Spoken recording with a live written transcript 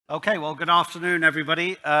Okay, well, good afternoon,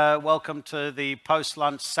 everybody. Welcome to the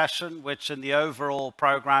post-lunch session, which in the overall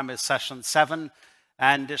program is session 7.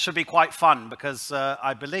 And it should be quite fun because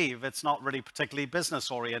I believe it's not really particularly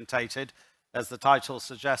business-orientated. As the title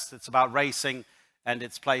suggests, it's about racing and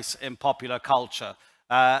its place in popular culture.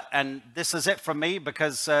 And this is it from me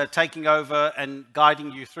because taking over and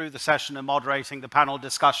guiding you through the session and moderating the panel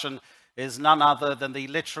discussion is none other than the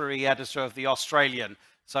literary editor of The Australian.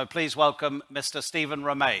 So please welcome Mr. Stephen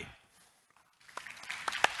Romei.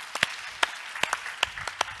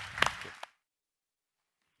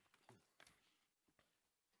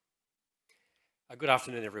 Good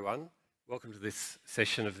afternoon, everyone. Welcome to this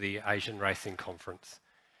session of the Asian Racing Conference.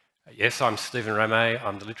 Yes, I'm Stephen Romei.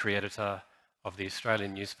 I'm the literary editor of The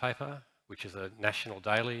Australian newspaper, which is a national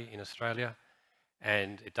daily in Australia,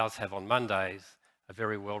 and it does have on Mondays a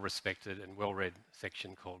very well-respected and well-read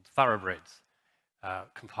section called Thoroughbreds,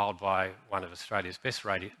 compiled by one of Australia's best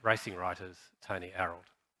racing writers, Tony Arrold.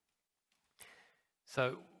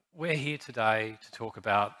 So we're here today to talk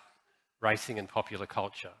about racing and popular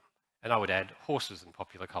culture, and I would add horses and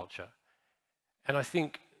popular culture. And I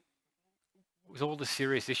think with all the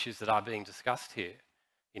serious issues that are being discussed here,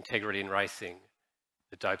 integrity in racing,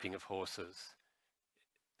 the doping of horses,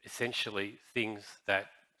 essentially things that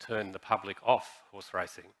turn the public off horse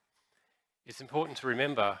racing, it's important to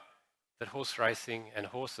remember that horse racing and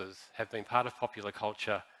horses have been part of popular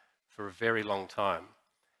culture for a very long time.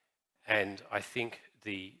 And I think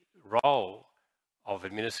the role of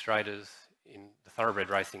administrators in the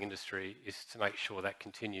thoroughbred racing industry is to make sure that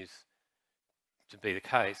continues to be the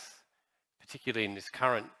case, particularly in this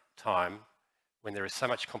current time when there is so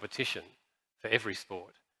much competition for every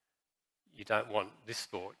sport. You don't want this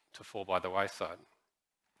sport to fall by the wayside.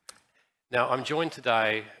 Now, I'm joined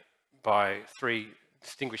today by 3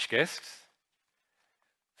 distinguished guests.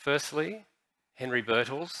 Firstly, Henry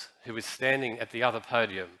Birtles, who is standing at the other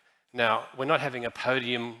podium. Now, we're not having a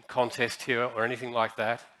podium contest here or anything like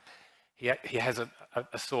that. He has a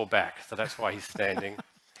sore back, so that's why he's standing.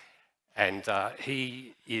 And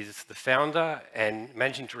he is the founder and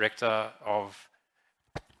managing director of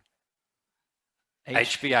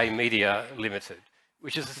HBAmidior Limited,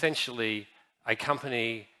 which is essentially a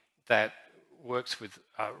company that works with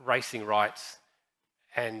racing rights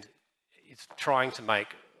and it's trying to make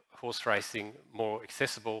horse racing more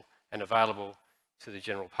accessible and available to the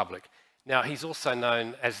general public. Now, he's also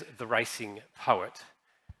known as the racing poet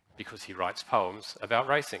because he writes poems about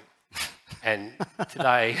racing. And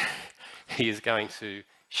today he is going to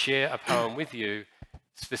share a poem with you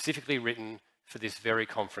specifically written for this very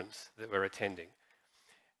conference that we're attending.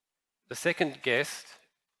 The second guest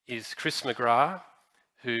is Chris McGrath,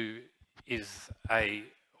 who is a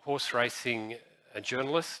horse racing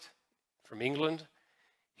journalist from England.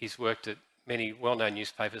 He's worked at many well-known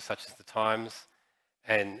newspapers such as The Times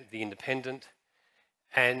and The Independent,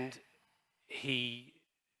 and he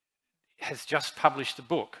has just published a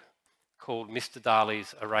book called Mr.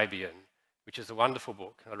 Darley's Arabian, which is a wonderful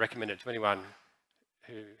book. I recommend it to anyone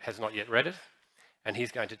who has not yet read it, and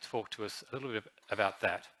he's going to talk to us a little bit about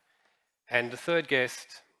that. And the third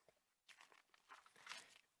guest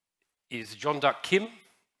is Jongduk Kim,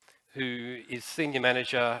 who is Senior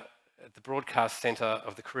Manager at the Broadcast Centre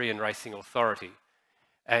of the Korean Racing Authority.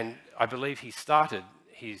 And I believe he started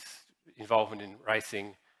his involvement in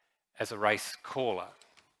racing as a race caller.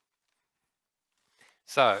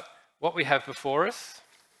 So, what we have before us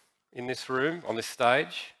in this room, on this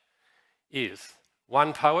stage, is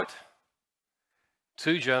 1 poet,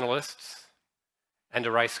 2 journalists, and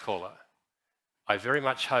a race caller. I very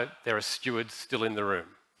much hope there are stewards still in the room.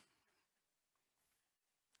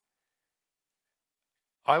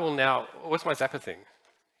 I will now, what's my zapper thing?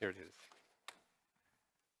 Here it is.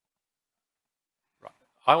 Right.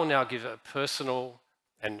 I will now give a personal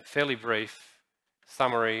and fairly brief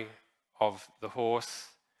summary of the horse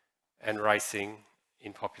and racing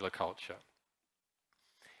in popular culture.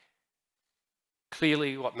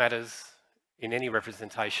 Clearly, what matters in any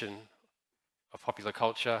representation of popular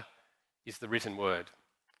culture is the written word.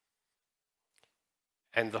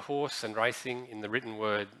 And the horse and racing in the written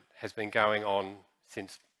word has been going on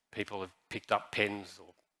since people have picked up pens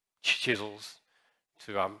or chisels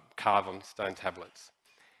to carve on stone tablets.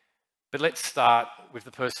 But let's start with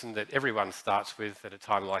the person that everyone starts with at a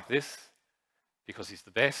time like this, because he's the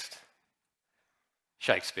best,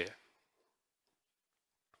 Shakespeare.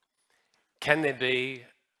 Can there be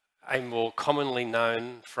a more commonly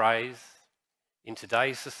known phrase in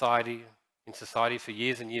today's society, in society for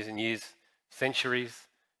years and years and years, centuries,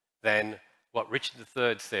 than what Richard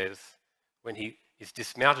III says when he is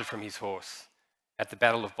dismounted from his horse at the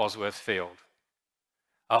Battle of Bosworth Field?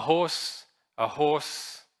 a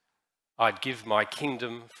horse, I'd give my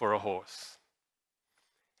kingdom for a horse.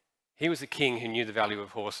 He was a king who knew the value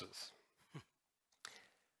of horses.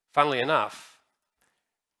 Funnily enough,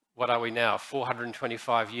 what are we now,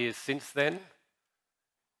 425 years since then?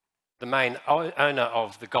 The main owner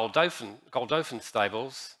of the Godolphin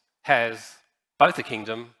stables has both a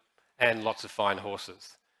kingdom and lots of fine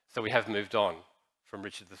horses. So we have moved on from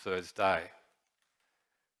Richard III's day.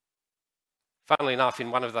 Funnily enough,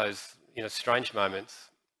 in one of those strange moments,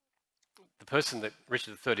 the person that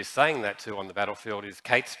Richard III is saying that to on the battlefield is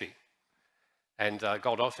Catesby. And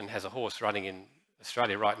Godolphin has a horse running in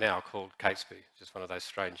Australia right now called Catesby, just one of those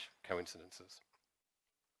strange coincidences.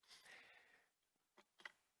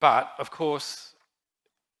 But, of course,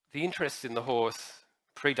 the interest in the horse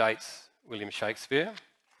predates William Shakespeare,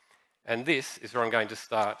 and this is where I'm going to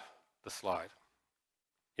start the slide,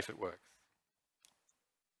 if it works.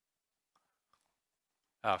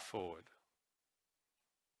 Forward.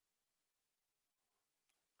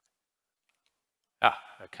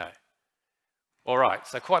 Okay. All right,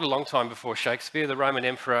 so quite a long time before Shakespeare, the Roman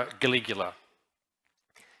Emperor Caligula.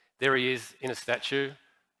 There he is in a statue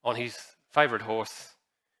on his favourite horse,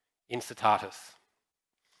 Incitatus.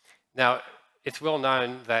 Now, it's well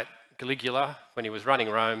known that Caligula, when he was running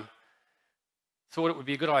Rome, thought it would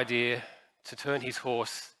be a good idea to turn his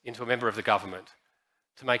horse into a member of the government,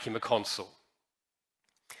 to make him a consul.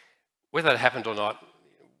 Whether that happened or not,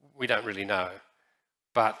 we don't really know.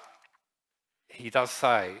 But he does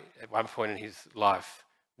say at one point in his life,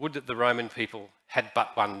 would that the Roman people had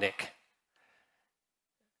but one neck.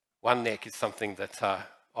 One neck is something that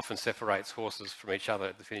often separates horses from each other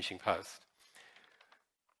at the finishing post.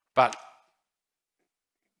 But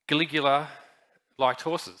Caligula liked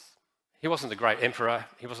horses. He wasn't a great emperor,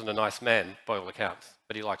 he wasn't a nice man by all accounts,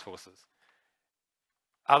 but he liked horses.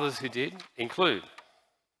 Others who did include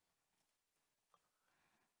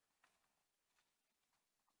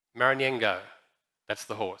Marignego, that's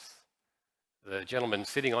the horse. The gentleman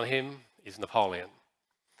sitting on him is Napoleon,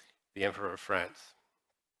 the Emperor of France.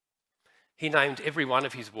 He named every one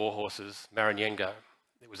of his war horses Marignego.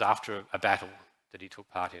 It was after a battle that he took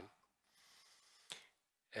part in.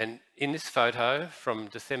 And in this photo from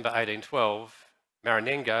December 1812,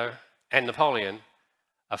 Marignego and Napoleon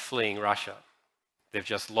are fleeing Russia. They've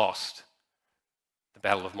just lost the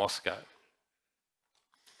Battle of Moscow.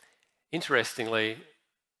 Interestingly,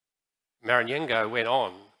 Marignego went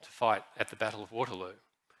on to fight at the Battle of Waterloo,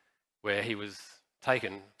 where he was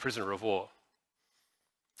taken prisoner of war.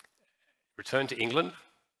 Returned to England,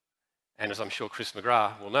 and as I'm sure Chris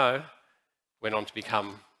McGrath will know, went on to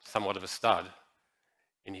become somewhat of a stud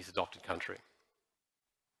in his adopted country.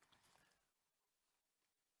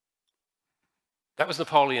 That was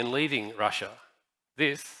Napoleon leaving Russia.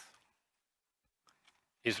 This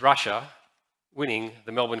is Russia winning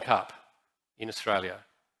the Melbourne Cup in Australia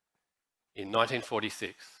in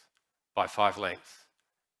 1946 by 5 lengths.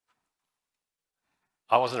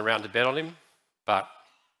 I wasn't around to bet on him, but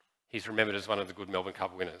he's remembered as one of the good Melbourne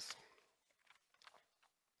Cup winners.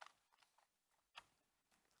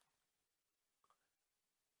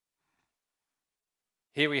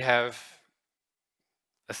 Here we have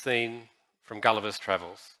a scene from Gulliver's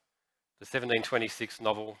Travels, the 1726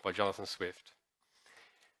 novel by Jonathan Swift.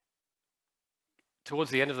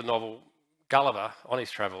 Towards the end of the novel, Gulliver, on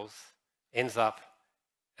his travels, ends up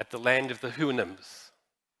at the land of the Houyhnhnms.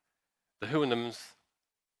 The Houyhnhnms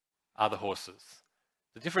are the horses.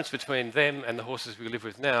 The difference between them and the horses we live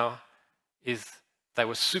with now is they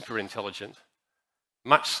were super intelligent,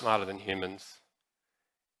 much smarter than humans,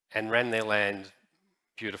 and ran their land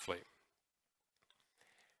beautifully.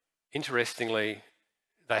 Interestingly,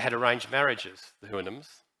 they had arranged marriages, the Houyhnhnms,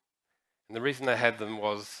 and the reason they had them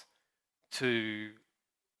was to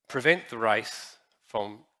prevent the race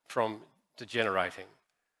from degenerating.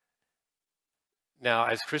 Now,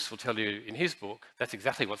 as Chris will tell you in his book, that's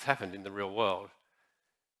exactly what's happened in the real world.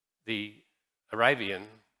 The Arabian,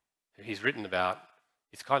 who he's written about,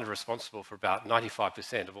 is kind of responsible for about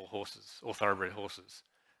 95% of all horses, all thoroughbred horses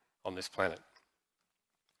on this planet.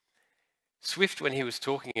 Swift, when he was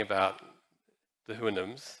talking about the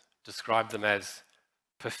Houyhnhnms, described them as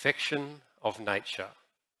perfection of nature.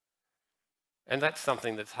 And that's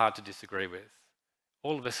something that's hard to disagree with.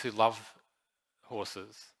 All of us who love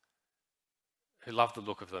horses, who love the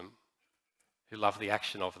look of them, who love the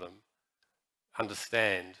action of them,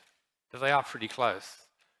 understand that they are pretty close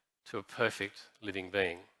to a perfect living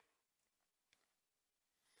being.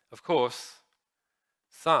 Of course,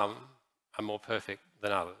 some are more perfect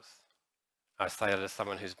than others. I say that as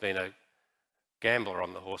someone who's been a gambler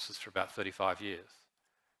on the horses for about 35 years.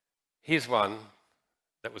 Here's one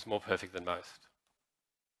that was more perfect than most.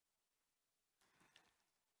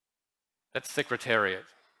 That's Secretariat,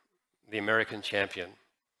 the American champion,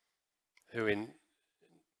 who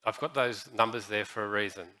I've got those numbers there for a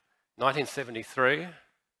reason. 1973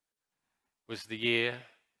 was the year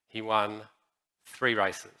he won 3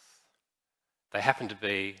 races. They happened to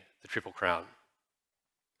be the Triple Crown.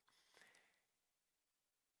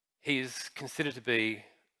 He is considered to be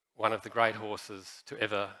one of the great horses to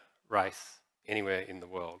ever race anywhere in the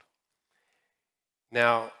world.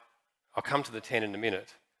 Now, I'll come to the 10 in a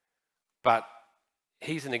minute, but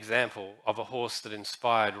he's an example of a horse that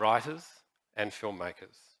inspired writers and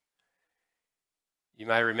filmmakers. You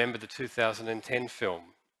may remember the 2010 film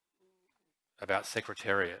about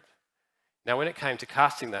Secretariat. Now, when it came to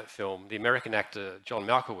casting that film, the American actor John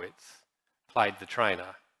Malkovich played the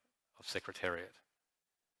trainer of Secretariat.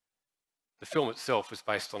 The film itself was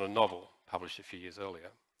based on a novel published a few years earlier,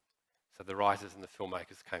 so the writers and the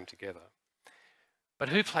filmmakers came together. But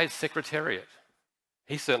who played Secretariat?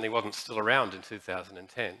 He certainly wasn't still around in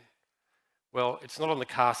 2010. Well, it's not on the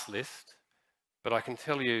cast list, but I can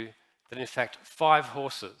tell you that in fact 5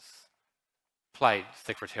 horses played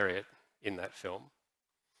Secretariat in that film.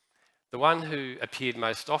 The one who appeared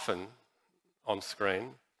most often on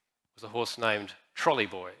screen was a horse named Trolley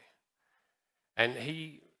Boy, and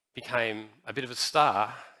he became a bit of a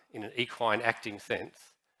star in an equine acting sense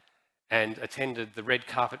and attended the red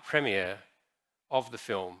carpet premiere of the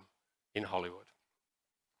film in Hollywood.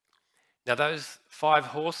 Now, those 5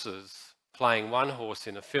 horses playing one horse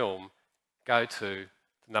in a film go to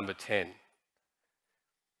number 10.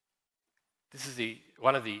 This is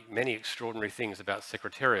one of the many extraordinary things about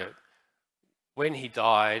Secretariat. When he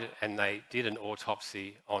died and they did an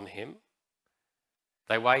autopsy on him,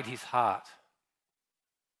 they weighed his heart.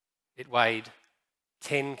 It weighed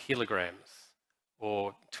 10 kilograms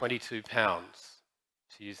or 22 pounds,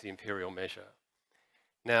 to use the imperial measure.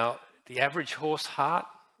 Now, the average horse heart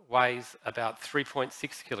weighs about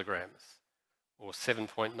 3.6 kilograms or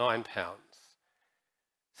 7.9 pounds.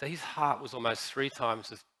 So his heart was almost 3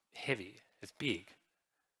 times as heavy, as big,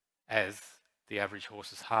 as the average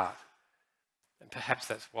horse's heart. And perhaps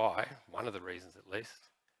that's why, one of the reasons at least,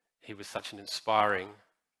 he was such an inspiring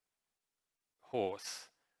horse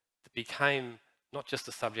that became not just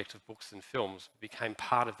the subject of books and films, but became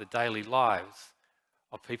part of the daily lives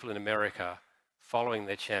of people in America following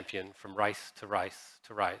their champion from race to race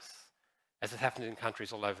to race, as it happened in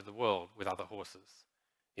countries all over the world with other horses.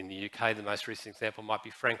 In the UK, the most recent example might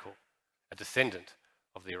be Frankel, a descendant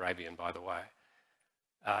of the Arabian, by the way.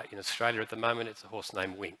 In Australia at the moment, it's a horse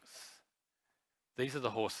named Winx. These are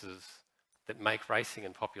the horses that make racing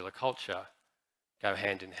and popular culture go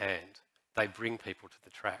hand in hand. They bring people to the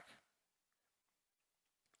track.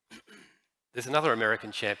 There's another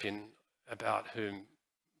American champion about whom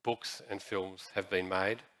books and films have been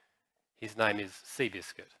made. His name is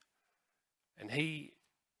Seabiscuit. And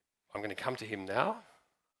I'm going to come to him now.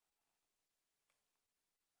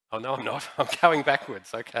 Oh, no, I'm not. I'm going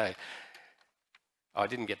backwards. Okay. I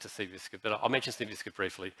didn't get to Seabiscuit, but I'll mention Seabiscuit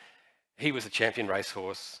briefly. He was a champion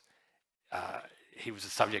racehorse. He was a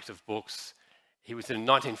subject of books. He was in a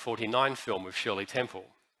 1949 film with Shirley Temple.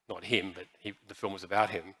 Not him, but the film was about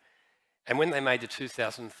him. And when they made the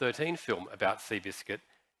 2013 film about Seabiscuit,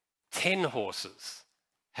 10 horses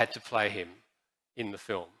had to play him in the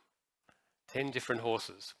film. 10 different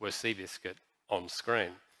horses were Seabiscuit on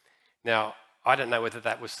screen. Now, I don't know whether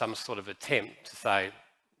that was some sort of attempt to say,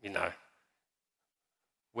 you know,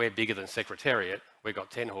 we're bigger than Secretariat. We've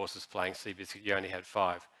got 10 horses playing Seabiscuit. You only had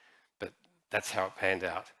 5. But that's how it panned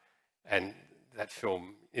out. And that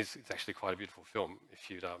film it's actually quite a beautiful film if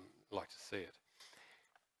you'd like to see it.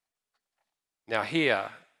 Now here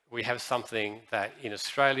we have something that in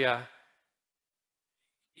Australia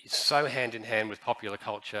is so hand in hand with popular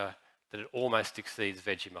culture that it almost exceeds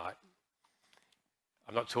Vegemite.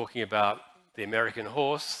 I'm not talking about the American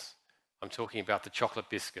horse, I'm talking about the chocolate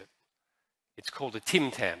biscuit. It's called a Tim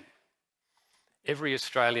Tam. Every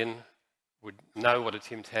Australian would know what a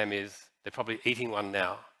Tim Tam is. They're probably eating one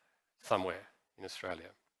now somewhere in Australia.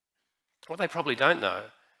 What they probably don't know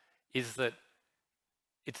is that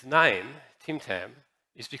its name, Tim Tam,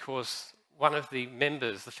 is because one of the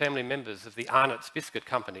members, the family members of the Arnott's Biscuit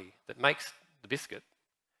Company that makes the biscuit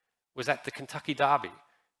was at the Kentucky Derby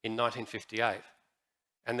in 1958.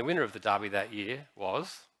 And the winner of the Derby that year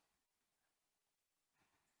was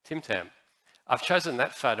Tim Tam. I've chosen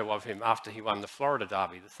that photo of him after he won the Florida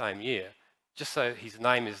Derby the same year, just so his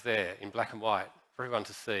name is there in black and white for everyone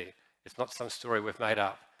to see. It's not some story we've made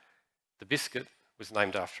up. The biscuit was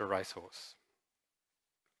named after a racehorse.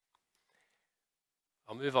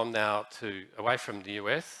 I'll move on now to away from the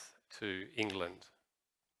US to England.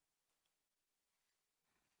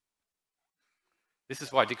 This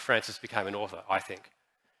is why Dick Francis became an author, I think.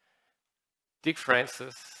 Dick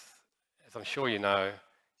Francis, as I'm sure you know,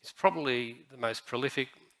 is probably the most prolific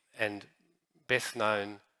and best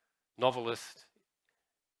known novelist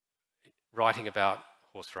writing about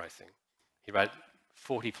horse racing. He wrote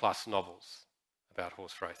 40 plus novels about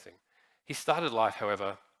horse racing. He started life,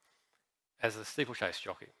 however, as a steeplechase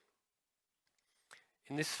jockey.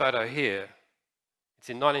 In this photo here, it's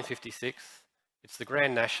in 1956. It's the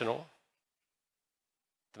Grand National,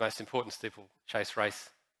 the most important steeplechase race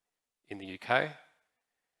in the UK.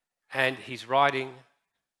 And he's riding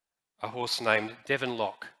a horse named Devon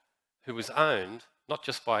Lock, who was owned not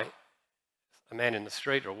just by a man in the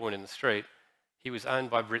street or a woman in the street, he was owned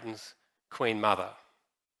by Britain's Queen Mother.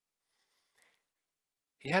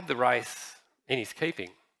 He had the race in his keeping,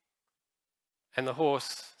 and the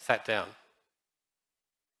horse sat down.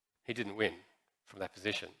 He didn't win from that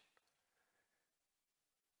position.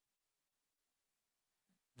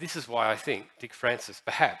 This is why I think Dick Francis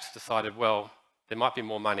perhaps decided, well, there might be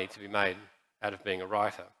more money to be made out of being a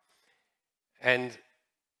writer. And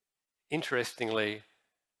interestingly,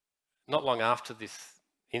 not long after this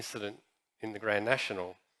incident in the Grand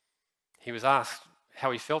National, he was asked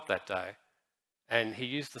how he felt that day, and he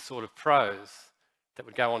used the sort of prose that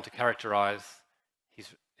would go on to characterise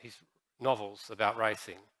his novels about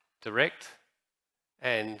racing, direct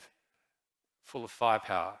and full of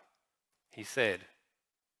firepower. He said,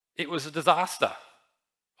 "It was a disaster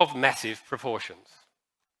of massive proportions."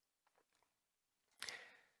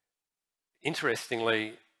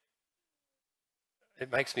 Interestingly, it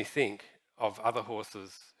makes me think of other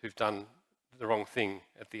horses who've done the wrong thing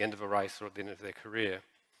at the end of a race or at the end of their career.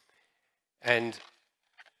 And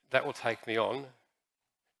that will take me on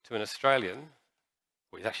to an Australian,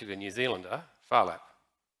 well, he's actually a New Zealander, Phar Lap.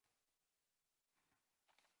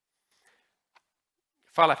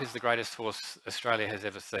 Phar Lap is the greatest horse Australia has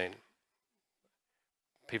ever seen.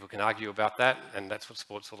 People can argue about that, and that's what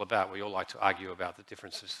sport's all about. We all like to argue about the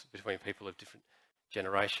differences between people of different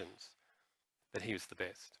generations, but he was the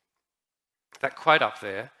best. That quote up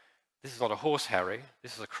there, "This is not a horse, Harry,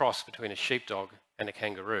 this is a cross between a sheepdog and a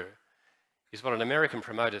kangaroo," is what an American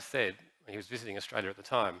promoter said when he was visiting Australia at the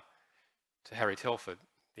time to Harry Telford,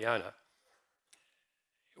 the owner,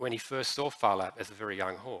 when he first saw Phar Lap as a very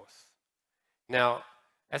young horse. Now,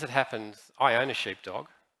 as it happens, I own a sheepdog,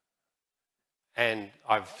 and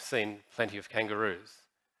I've seen plenty of kangaroos.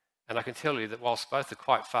 And I can tell you that whilst both are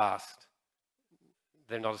quite fast,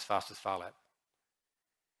 they're not as fast as Phar Lap.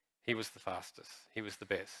 He was the fastest. He was the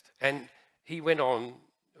best. And he went on,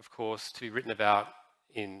 of course, to be written about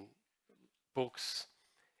in books.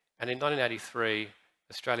 And in 1983,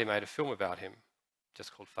 Australia made a film about him,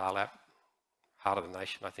 just called Phar Lap. Heart of the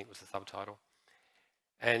Nation, I think, was the subtitle.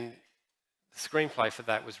 And the screenplay for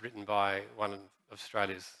that was written by one of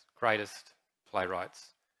Australia's greatest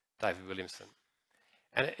playwrights, David Williamson.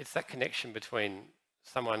 And it's that connection between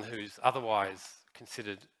someone who's otherwise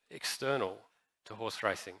considered external to horse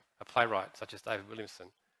racing, a playwright such as David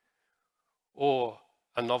Williamson, or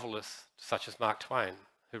a novelist such as Mark Twain,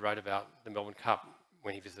 who wrote about the Melbourne Cup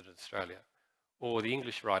when he visited Australia, or the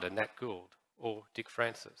English writer Nat Gould, or Dick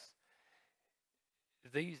Francis.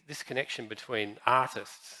 This connection between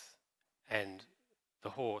artists and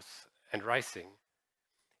the horse and racing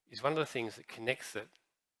is one of the things that connects it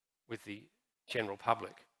with the general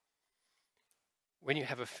public. When you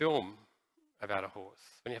have a film about a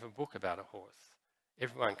horse, when you have a book about a horse,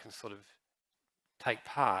 everyone can sort of take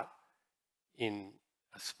part in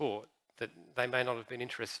a sport that they may not have been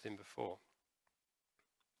interested in before.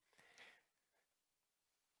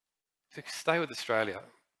 To stay with Australia,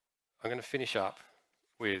 I'm going to finish up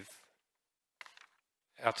with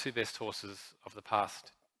our two best horses of the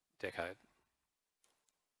past decade.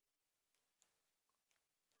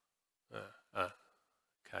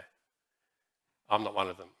 Okay. I'm not one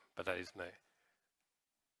of them, but that is me.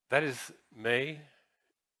 That is me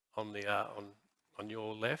on the on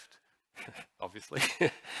your left, obviously,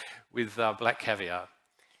 with Black Caviar,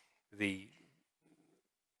 the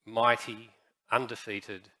mighty,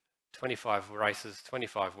 undefeated, 25 races,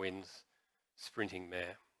 25 wins, sprinting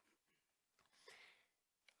mare.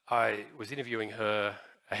 I was interviewing her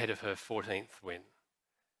ahead of her 14th win.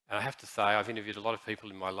 And I have to say, I've interviewed a lot of people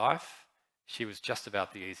in my life. She was just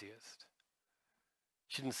about the easiest.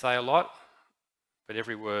 She didn't say a lot, but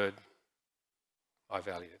every word I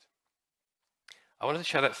valued. I wanted to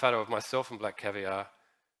show that photo of myself and Black Caviar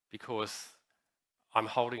because I'm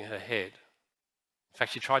holding her head. In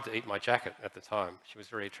fact, she tried to eat my jacket at the time. She was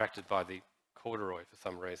very attracted by the corduroy for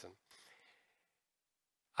some reason.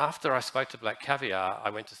 After I spoke to Black Caviar, I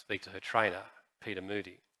went to speak to her trainer, Peter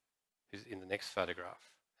Moody, who's in the next photograph.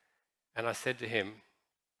 And I said to him,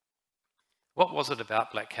 what was it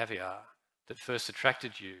about Black Caviar that first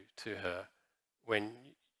attracted you to her when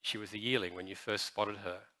she was a yearling, when you first spotted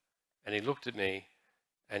her? And he looked at me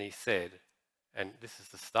and he said, and this is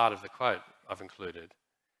the start of the quote I've included,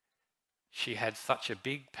 she had such a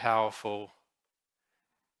big, powerful...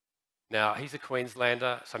 Now, he's a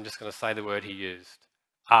Queenslander, so I'm just going to say the word he used,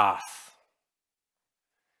 arse.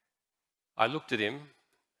 I looked at him,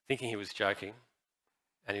 thinking he was joking,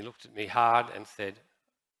 and he looked at me hard and said,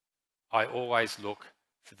 I always look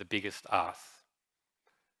for the biggest arse.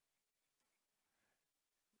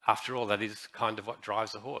 After all, that is kind of what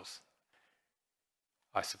drives a horse,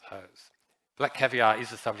 I suppose. Black Caviar is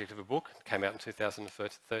the subject of a book. It came out in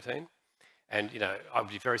 2013. And, you know, I'd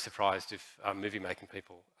be very surprised if movie-making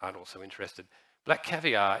people aren't also interested. Black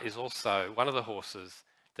Caviar is also one of the horses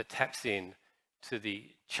that taps in to the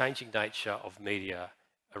changing nature of media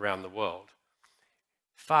around the world.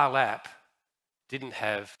 Phar Lap didn't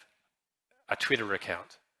have a Twitter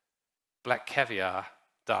account. Black Caviar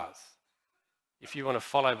does. If you want to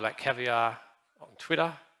follow Black Caviar on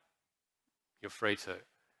Twitter, you're free to.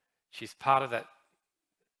 She's part of that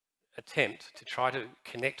attempt to try to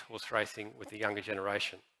connect horse racing with the younger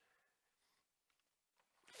generation.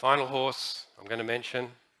 Final horse I'm going to mention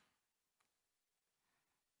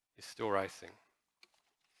is still racing.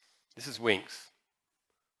 This is Winx,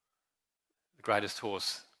 the greatest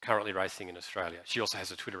horse currently racing in Australia. She also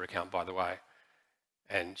has a Twitter account, by the way,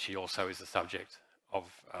 and she also is the subject of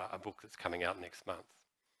a book that's coming out next month.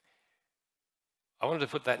 I wanted to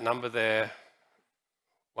put that number there,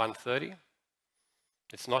 130.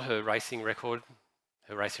 It's not her racing record.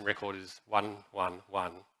 Her racing record is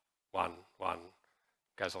 1-1-1-1-1.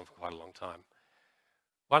 Goes on for quite a long time.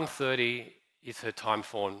 130 is her time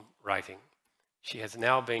form rating. She has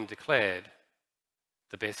now been declared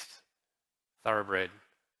the best thoroughbred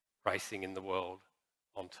racing in the world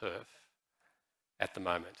on turf at the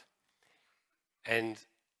moment. And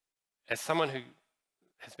as someone who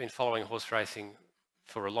has been following horse racing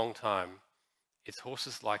for a long time, it's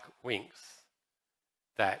horses like Winx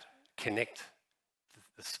that connect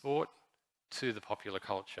the sport to the popular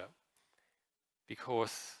culture,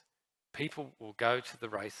 because people will go to the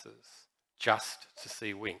races just to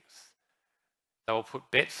see Winx. They will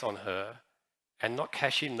put bets on her and not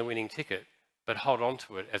cash in the winning ticket, but hold on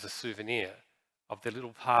to it as a souvenir of their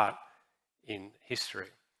little part in history.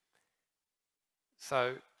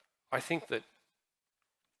 So I think that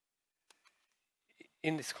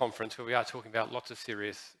in this conference, where we are talking about lots of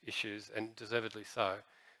serious issues, and deservedly so,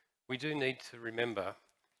 we do need to remember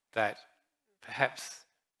that perhaps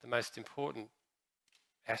the most important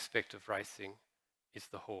aspect of racing is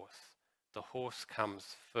the horse. The horse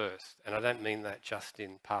comes first, and I don't mean that just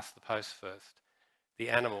in pass the post first. The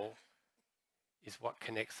animal is what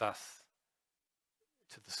connects us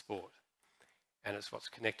to the sport, and it's what's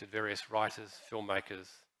connected various writers, filmmakers,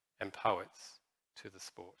 and poets to the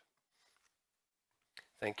sport.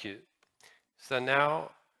 Thank you. So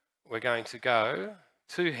now we're going to go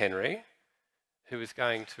to Henry, who is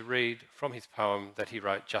going to read from his poem that he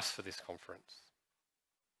wrote just for this conference.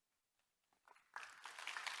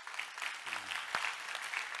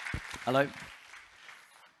 Hello.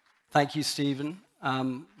 Thank you, Stephen.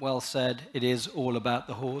 Well said. It is all about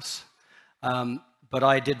the horse. But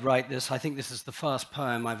I did write this. I think this is the first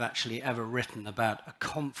poem I've actually ever written about a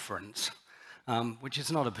conference, which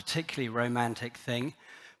is not a particularly romantic thing.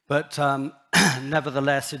 But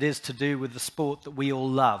nevertheless, it is to do with the sport that we all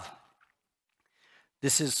love.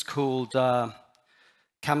 This is called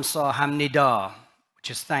Kamsahamnida, which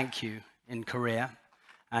is thank you in Korea.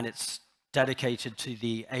 And it's dedicated to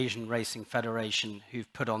the Asian Racing Federation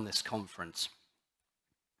who've put on this conference.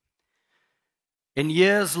 In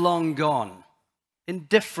years long gone, in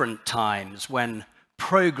different times when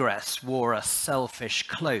progress wore a selfish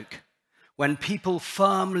cloak, when people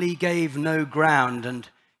firmly gave no ground and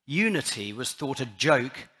unity was thought a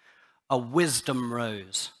joke, a wisdom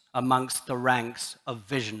rose amongst the ranks of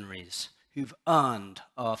visionaries who've earned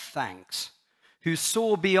our thanks, who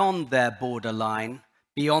saw beyond their borderline,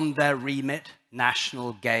 beyond their remit,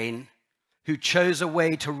 national gain, who chose a way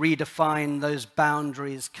to redefine those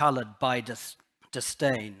boundaries colored by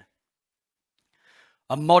disdain.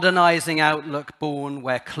 A modernizing outlook born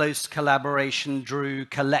where close collaboration drew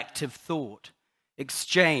collective thought,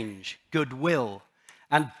 exchange, goodwill,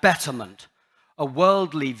 and betterment, a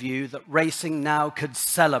worldly view that racing now could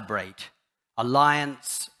celebrate,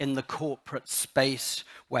 alliance in the corporate space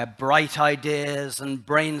where bright ideas and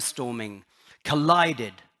brainstorming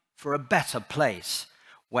collided for a better place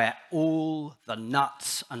where all the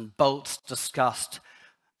nuts and bolts discussed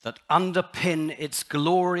that underpin its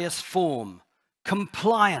glorious form,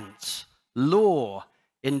 compliance, law,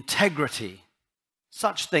 integrity,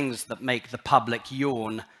 such things that make the public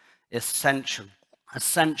yawn, essentials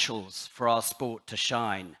for our sport to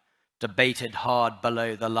shine, debated hard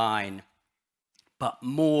below the line. But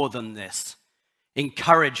more than this,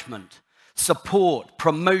 encouragement, support,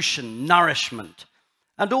 promotion, nourishment,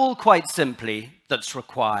 and all quite simply that's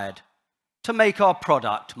required to make our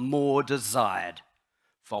product more desired.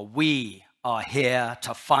 For we are here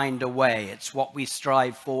to find a way, it's what we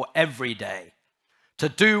strive for every day, to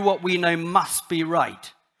do what we know must be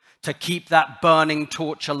right, to keep that burning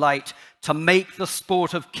torch alight, to make the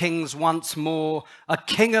sport of kings once more a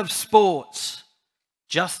king of sports,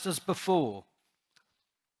 just as before.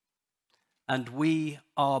 And we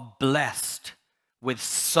are blessed with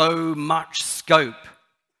so much scope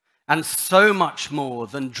and so much more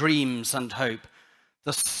than dreams and hope.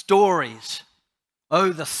 The stories, oh,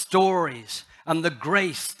 the stories and the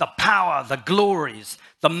grace, the power, the glories,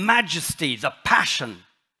 the majesty, the passion,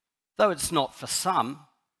 though it's not for some,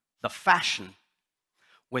 the fashion.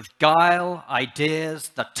 With guile, ideas,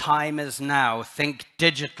 the time is now. Think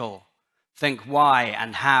digital, think why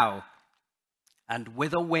and how. And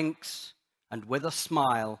with a winks and with a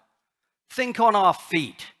smile, think on our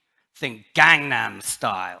feet, think Gangnam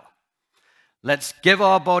Style. Let's give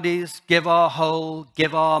our bodies, give our whole,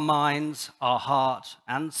 give our minds, our heart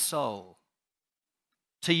and soul.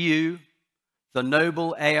 To you, the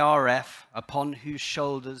noble ARF, upon whose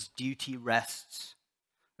shoulders duty rests,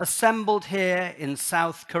 assembled here in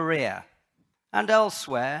South Korea and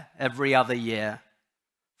elsewhere every other year,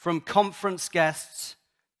 from conference guests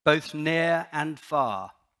both near and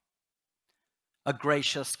far, a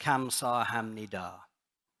gracious Kamsahamnida.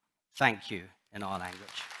 Thank you in our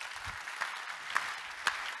language.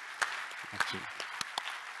 Thank you.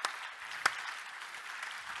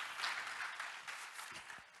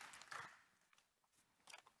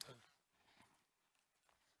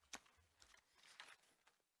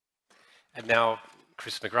 And now,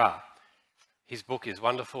 Chris McGrath. His book is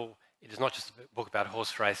wonderful. It is not just a book about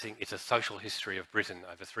horse racing, it's a social history of Britain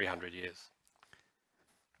over 300 years.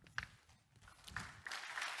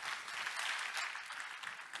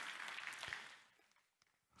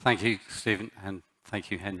 Thank you, Stephen, and thank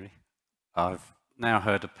you, Henry. I've now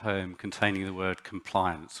heard a poem containing the word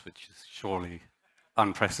compliance, which is surely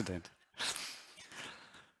unprecedented.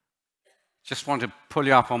 Just want to pull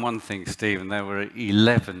you up on one thing, Stephen. There were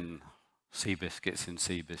 11 Seabiscuits in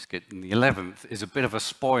Seabiscuit, and the 11th is a bit of a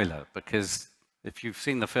spoiler, because if you've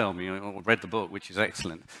seen the film or read the book, which is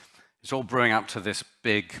excellent, it's all brewing up to this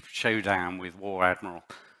big showdown with War Admiral,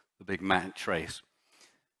 the big match race.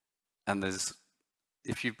 And there's,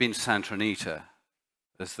 if you've been to Santa Anita,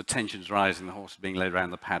 as the tension's rising, the horse is being led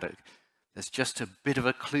around the paddock, there's just a bit of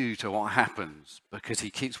a clue to what happens, because he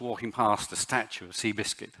keeps walking past a statue of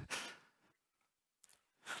Seabiscuit.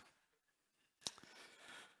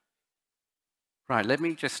 Right, let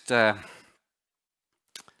me just tell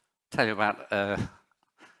you about, well,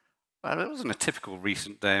 it wasn't a typical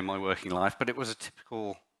recent day in my working life, but it was a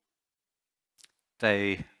typical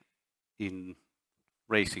day in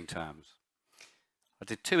racing terms. I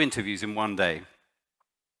did 2 interviews in one day.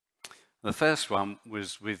 The first one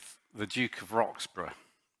was with the Duke of Roxburgh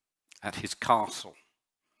at his castle,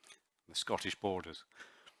 the Scottish borders.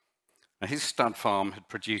 Now, his stud farm had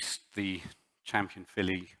produced the champion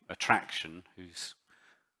filly Attraction, whose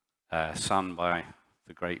son by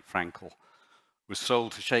the great Frankel was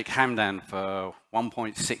sold to Sheikh Hamdan for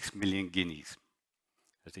 1.6 million guineas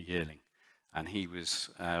as a yearling. And he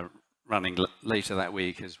was running later that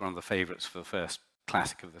week as one of the favourites for the first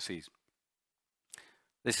classic of the season.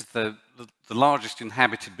 This is the largest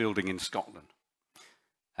inhabited building in Scotland,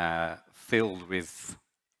 filled with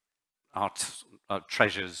art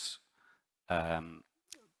treasures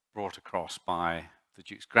brought across by the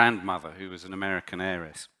Duke's grandmother, who was an American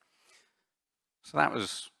heiress. So that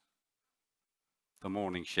was the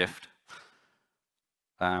morning shift.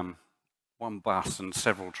 One bus and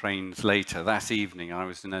several trains later, that evening, I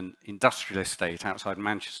was in an industrial estate outside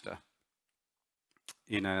Manchester,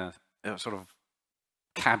 in a sort of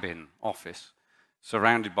cabin office,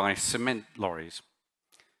 surrounded by cement lorries,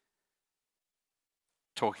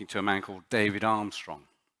 talking to a man called David Armstrong.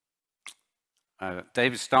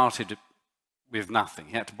 David started with nothing.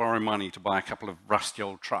 He had to borrow money to buy a couple of rusty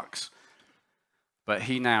old trucks. But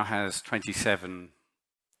he now has 27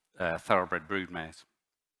 thoroughbred broodmares.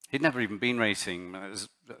 He'd never even been racing. It was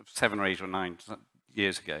 7 or 8 or 9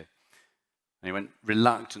 years ago. And he went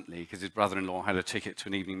reluctantly because his brother-in-law had a ticket to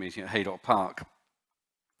an evening meeting at Haydock Park.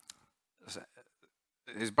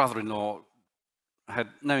 His brother-in-law had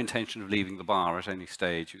no intention of leaving the bar at any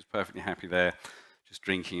stage. He was perfectly happy there, just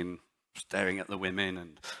drinking and staring at the women,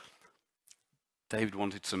 and David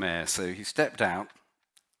wanted some air. So he stepped out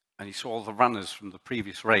and he saw the runners from the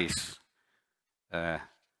previous race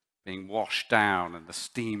being washed down and the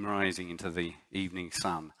steam rising into the evening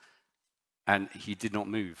sun. And he did not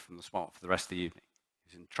move from the spot for the rest of the evening.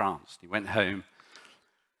 He was entranced. He went home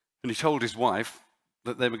and he told his wife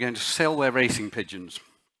that they were going to sell their racing pigeons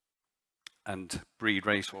and breed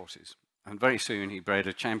racehorses. And very soon he bred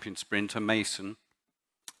a champion sprinter, Mason,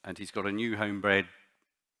 and he's got a new homebred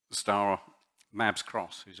star, Mabs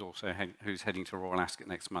Cross, who's heading to Royal Ascot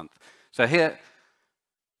next month. So here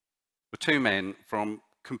were two men from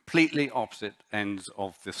completely opposite ends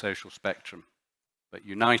of the social spectrum, but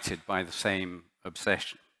united by the same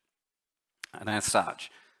obsession. And as such,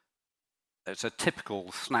 it's a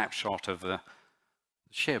typical snapshot of the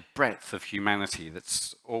sheer breadth of humanity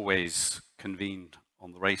that's always convened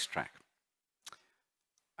on the racetrack.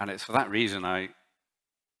 And it's for that reason I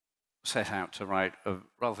set out to write a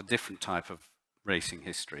rather different type of racing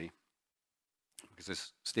history, because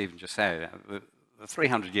as Stephen just said, the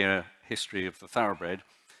 300-year history of the Thoroughbred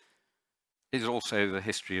is also the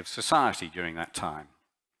history of society during that time.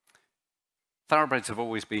 Thoroughbreds have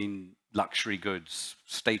always been luxury goods,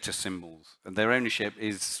 status symbols, and their ownership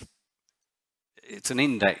it's an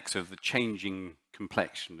index of the changing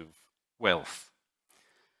complexion of wealth.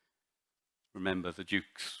 Remember, the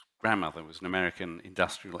Duke's grandmother was an American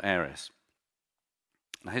industrial heiress.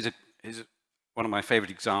 Now, one of my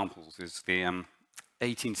favorite examples is the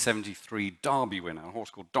 1873 Derby winner, a horse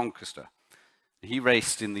called Doncaster. He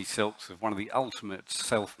raced in the silks of one of the ultimate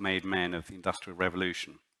self-made men of the Industrial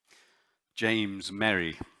Revolution, James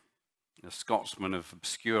Merry, a Scotsman of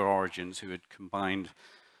obscure origins who had combined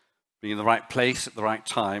being in the right place at the right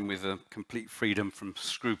time with a complete freedom from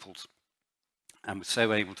scruples, and was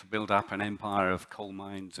so able to build up an empire of coal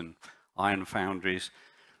mines and iron foundries,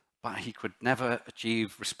 but he could never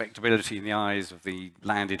achieve respectability in the eyes of the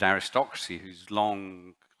landed aristocracy, whose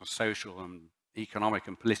long social and economic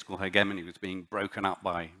and political hegemony was being broken up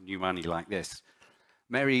by new money like this.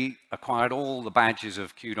 Merry acquired all the badges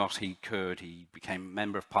of kudos he could. He became a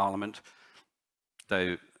member of Parliament,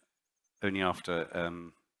 though only after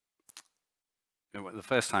the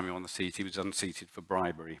first time he won the seat, he was unseated for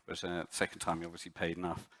bribery, but the second time he obviously paid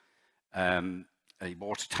enough. He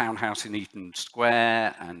bought a townhouse in Eaton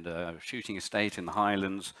Square and a shooting estate in the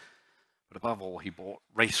Highlands, but above all, he bought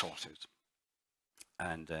racehorses.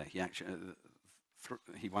 And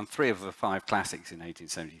he won 3 of the 5 classics in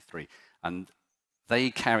 1873, and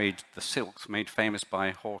they carried the silks made famous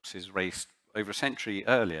by horses raced over a century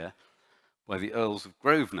earlier by the Earls of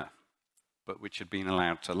Grosvenor, but which had been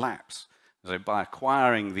allowed to lapse. So by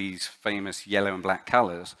acquiring these famous yellow and black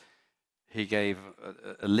colours, he gave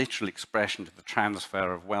a literal expression to the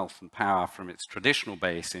transfer of wealth and power from its traditional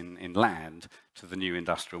base in land to the new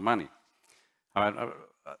industrial money.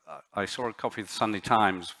 I saw a copy of the Sunday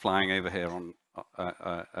Times flying over here on,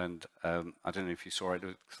 and I don't know if you saw it,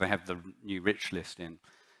 because they have the new rich list in.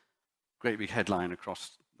 Great big headline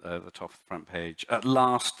across the top of the front page. At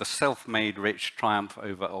last, the self-made rich triumph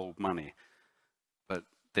over old money. But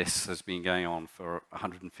this has been going on for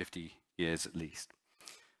 150 years at least.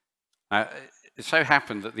 It so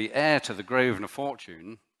happened that the heir to the Grosvenor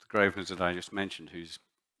fortune, the Grosvenors that I just mentioned, whose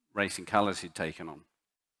racing colours he'd taken on,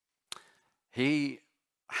 he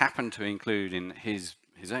happened to include in his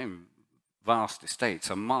own vast estates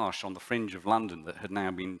a marsh on the fringe of London that had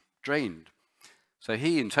now been drained. So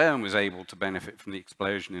he in turn was able to benefit from the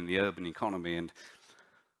explosion in the urban economy and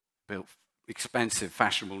built expensive,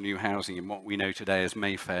 fashionable new housing in what we know today as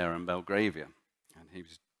Mayfair and Belgravia. And he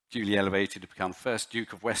was duly elevated to become first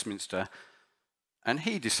Duke of Westminster, and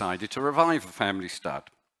he decided to revive the family stud.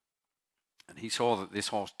 And he saw that this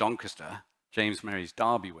horse Doncaster, James Merry's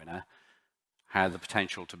Derby winner, had the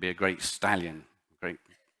potential to be a great stallion, a great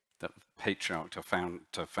patriarch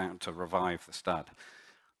to revive the stud.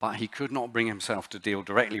 But he could not bring himself to deal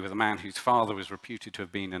directly with a man whose father was reputed to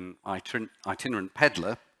have been an itinerant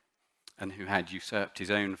peddler and who had usurped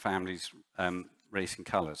his own family's racing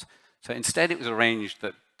colours. So instead it was arranged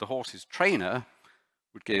that the horse's trainer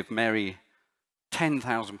would give Merry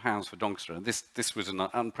 £10,000 for Doncaster. And this was an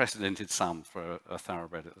unprecedented sum for a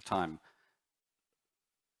thoroughbred at the time.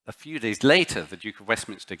 A few days later, the Duke of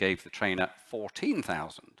Westminster gave the trainer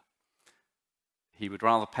 £14,000. He would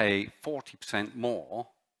rather pay 40% more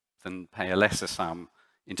than pay a lesser sum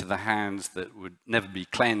into the hands that would never be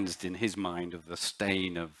cleansed in his mind of the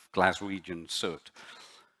stain of Glaswegian soot.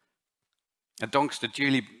 A Doncaster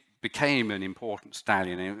duly became an important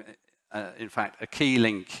stallion, in fact, a key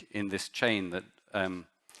link in this chain that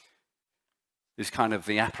is kind of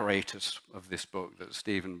the apparatus of this book that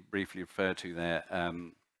Stephen briefly referred to there.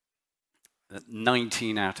 That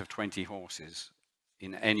 19 out of 20 horses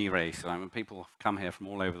in any race, I mean, people have come here from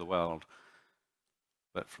all over the world,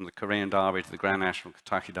 but from the Korean Derby to the Grand National,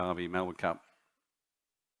 Kentucky Derby, Melbourne Cup,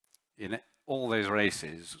 in all those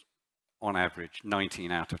races, on average,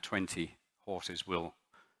 19 out of 20 horses will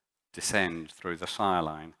descend through the sire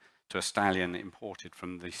line to a stallion imported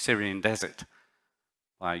from the Syrian desert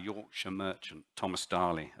by a Yorkshire merchant, Thomas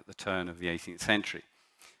Darley, at the turn of the 18th century.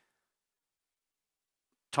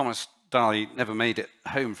 Thomas Darley never made it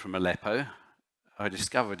home from Aleppo. I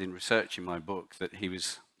discovered in researching my book that he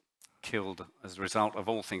was killed as a result of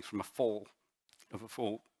all things from a fall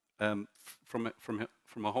from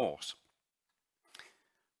a horse.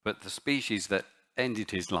 But the species that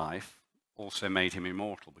ended his life also made him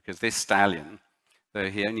immortal, because this stallion, though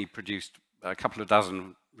he only produced a couple of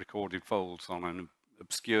dozen recorded foals on an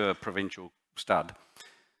obscure provincial stud,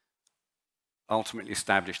 ultimately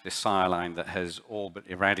established this sire line that has all but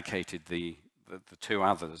eradicated the two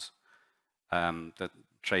others, that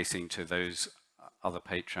tracing to those other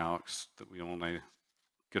patriarchs that we all know,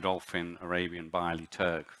 Godolphin, Arabian, Bailey,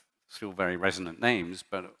 Turk, still very resonant names,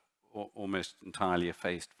 but almost entirely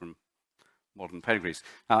effaced from modern pedigrees.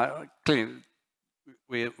 Now, clearly,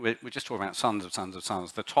 we're just talking about sons of sons of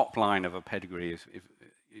sons. The top line of a pedigree is,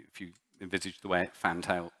 if you envisage the way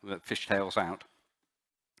the fish tails out.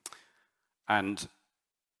 And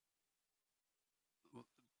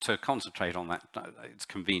to concentrate on that, it's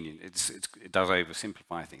convenient. It does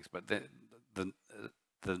oversimplify things, but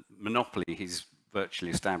the monopoly he's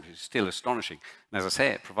virtually established is still astonishing. And as I say,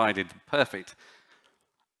 it provided the perfect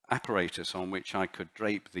apparatus on which I could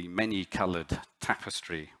drape the many-coloured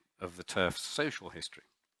tapestry of the turf's social history.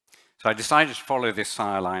 So I decided to follow this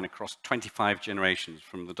sire line across 25 generations,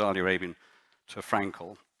 from the Darley Arabian to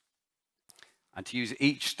Frankel, and to use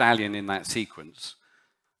each stallion in that sequence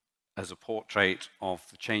as a portrait of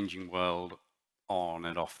the changing world on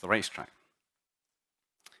and off the racetrack.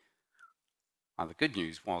 Now, the good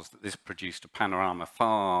news was that this produced a panorama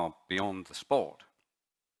far beyond the sport,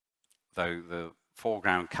 though the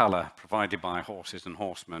foreground colour provided by horses and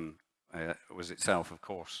horsemen was itself, of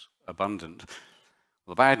course, abundant.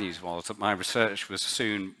 Well, the bad news was that my research was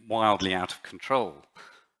soon wildly out of control,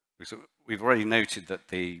 because we've already noted that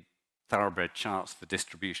the Thoroughbred charts the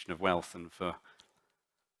distribution of wealth, and for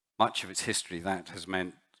much of its history that has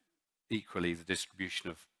meant equally the distribution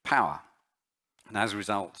of power. And as a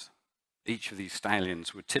result, each of these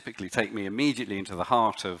stallions would typically take me immediately into the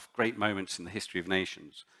heart of great moments in the history of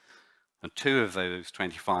nations. And 2 of those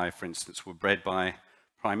 25, for instance, were bred by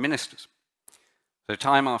prime ministers. So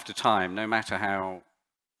time after time, no matter how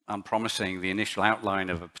unpromising the initial outline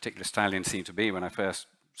of a particular stallion seemed to be when I first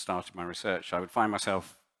started my research, I would find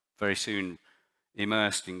myself very soon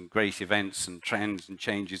immersed in great events and trends and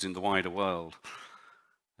changes in the wider world.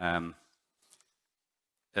 And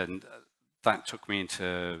that took me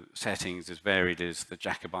into settings as varied as the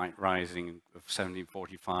Jacobite Rising of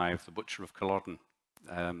 1745, the Butcher of Culloden,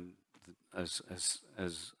 as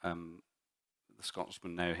the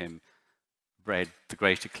Scotsmen know him, bred the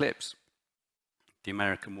Great Eclipse, the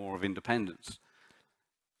American War of Independence,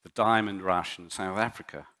 the Diamond Rush in South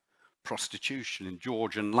Africa, prostitution in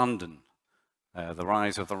Georgian London, the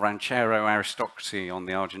rise of the ranchero aristocracy on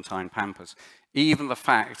the Argentine pampas, even the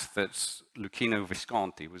fact that Luchino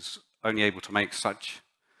Visconti was only able to make such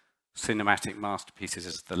cinematic masterpieces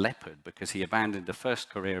as The Leopard because he abandoned a first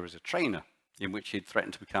career as a trainer in which he'd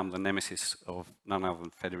threatened to become the nemesis of none other than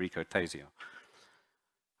Federico Tesio.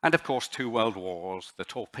 And of course, 2 world wars, the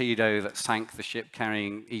torpedo that sank the ship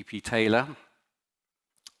carrying E.P. Taylor,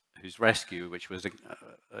 whose rescue, which was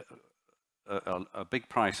a big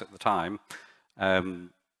price at the time,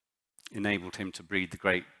 enabled him to breed the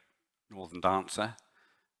great Northern Dancer.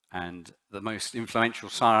 And the most influential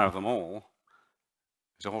sire of them all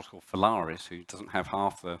is a horse called Phalaris, who doesn't have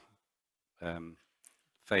half the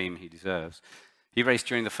fame he deserves. He raced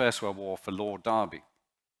during the First World War for Lord Derby.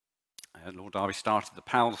 Lord Derby started the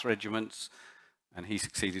Pals regiments, and he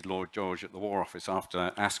succeeded Lord George at the War Office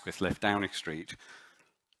after Asquith left Downing Street.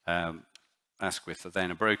 Asquith,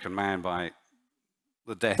 then a broken man by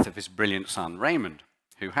the death of his brilliant son Raymond,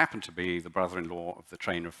 who happened to be the brother-in-law of the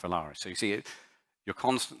trainer of Phalaris. So you see, you're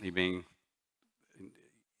constantly being...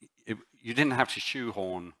 You didn't have to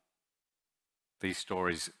shoehorn these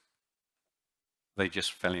stories. They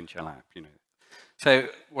just fell into your lap, you know. So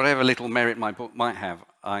whatever little merit my book might have,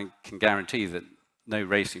 I can guarantee that no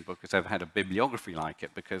racing book has ever had a bibliography like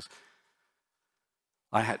it, because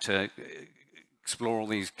I had to explore all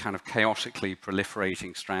these kind of chaotically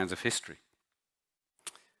proliferating strands of history.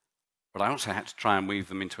 But I also had to try and weave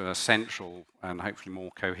them into a central and hopefully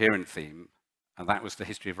more coherent theme, and that was the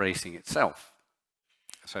history of racing itself.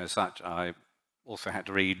 So as such, I also had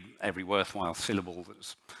to read every worthwhile syllable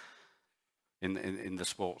that's in the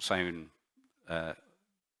sport's own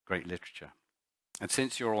great literature. And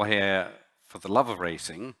since you're all here for the love of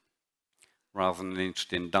racing, rather than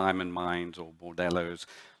interested in diamond mines or bordellos,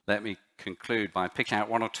 let me conclude by picking out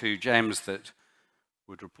one or two gems that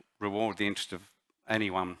would reward the interest of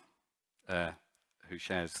anyone who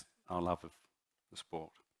shares our love of the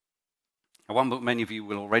sport. Now, one book many of you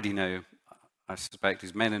will already know, I suspect,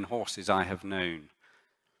 is Men and Horses I Have Known,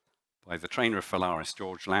 by the trainer of Phalaris,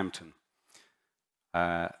 George Lambton.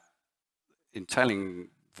 In telling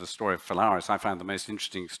the story of Phalaris, I found the most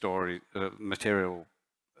interesting material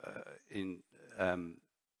in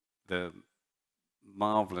the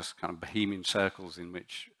marvelous kind of bohemian circles in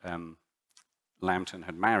which Lambton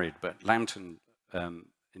had married. But Lambton,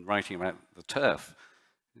 in writing about the turf,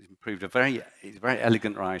 he's proved he's a very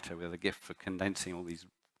elegant writer with a gift for condensing all these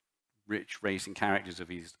rich racing characters of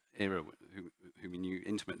his era, whom he knew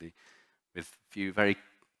intimately, with a few very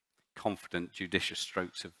confident, judicious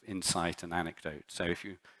strokes of insight and anecdote. So if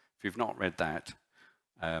you've not read that,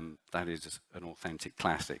 that is an authentic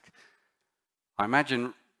classic. I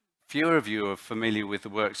imagine fewer of you are familiar with the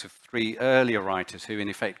works of three earlier writers who in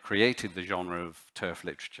effect created the genre of turf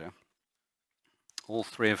literature, all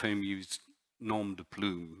three of whom used nom de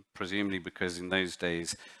plume, presumably because in those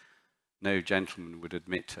days no gentleman would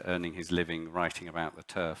admit to earning his living writing about the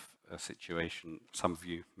turf, a situation some of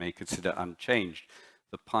you may consider unchanged.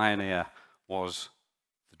 The pioneer was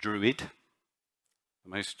the Druid. The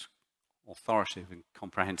most authoritative and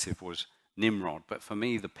comprehensive was Nimrod, but for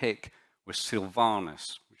me the pick was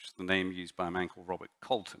Sylvanus, which is the name used by a man called Robert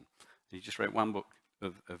Colton. He just wrote one book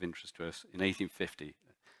of interest to us in 1850.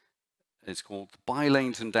 It's called The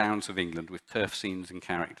By-Lanes and Downs of England with Turf Scenes and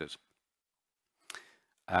Characters.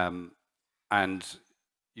 And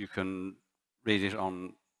you can read it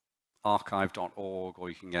on archive.org, or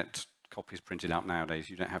you can get copies printed out nowadays.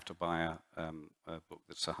 You don't have to buy a book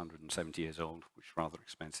that's 170 years old, which is rather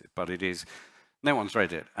expensive. But it is, no one's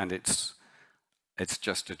read it, and it's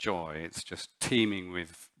just a joy. It's just teeming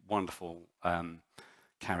with wonderful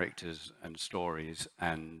characters and stories,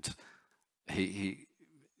 and he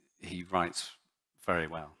writes very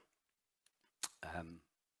well.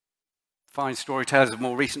 Fine storytellers of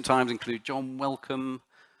more recent times include John Welcome,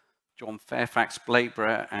 John Fairfax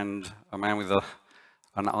Blakeborough, and a man with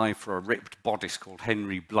an eye for a ripped bodice called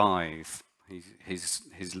Henry Blythe. His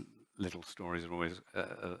little stories are always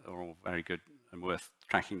are all very good and worth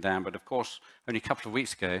tracking down. But of course, only a couple of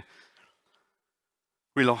weeks ago,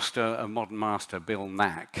 we lost a modern master, Bill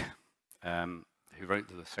Knack, who wrote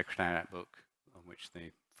the Secretariat book on which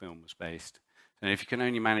the film was based. And if you can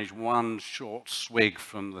only manage one short swig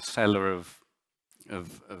from the cellar of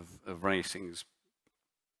racing's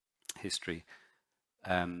history,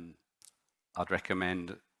 I'd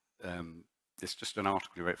recommend, it's just an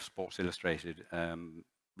article he wrote for Sports Illustrated,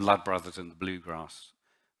 Blood Brothers and the Bluegrass,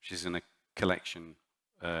 which is in a collection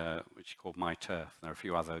which is called My Turf. There are a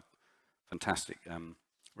few other fantastic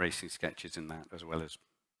racing sketches in that, as well as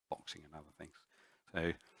boxing and other things.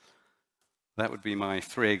 So that would be my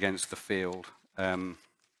three against the field.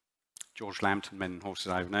 George Lambton, Men and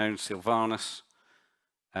Horses I've Known, Sylvanus,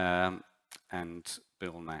 and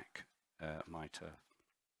Bill Knack, My Turf.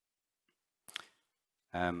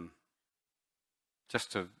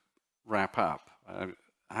 Just to wrap up,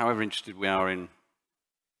 however interested we are in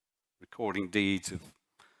recording deeds of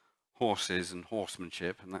horses and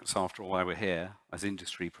horsemanship, and that's after all why we're here as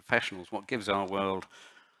industry professionals, what gives our world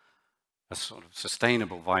a sort of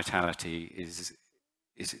sustainable vitality is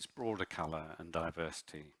its broader colour and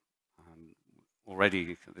diversity.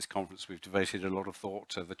 Already at this conference we've devoted a lot of thought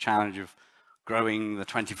to the challenge of growing the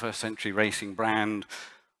 21st century racing brand,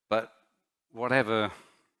 but whatever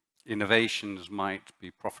innovations might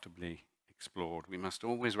be profitably explored, we must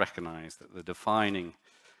always recognise that the defining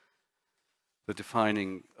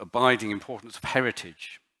abiding importance of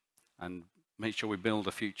heritage, and make sure we build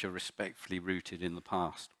a future respectfully rooted in the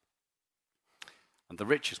past. And the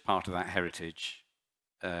richest part of that heritage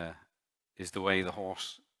is the way the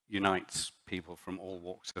horse unites people from all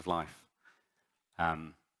walks of life.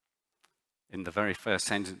 In the very first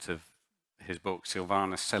sentence of his book,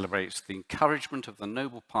 Sylvanus celebrates the encouragement of the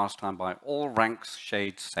noble pastime by all ranks,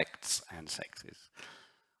 shades, sects, and sexes.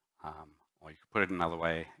 Or you could put it another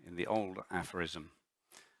way, in the old aphorism,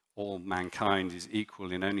 all mankind is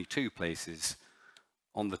equal in only two places,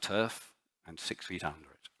 on the turf and 6 feet under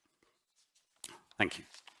it. Thank you.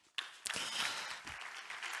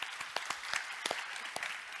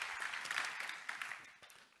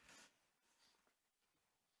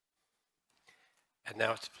 And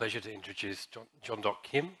now it's a pleasure to introduce Jongduk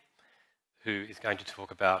Kim, who is going to talk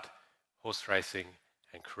about horse racing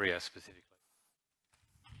and Korea specifically.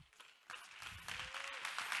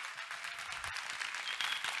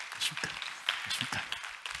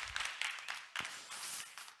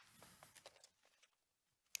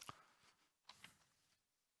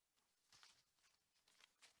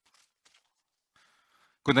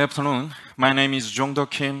 Good afternoon. My name is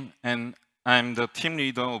Jongduk Kim, and I'm the team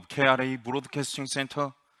leader of KRA Broadcasting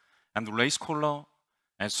Center and Race Caller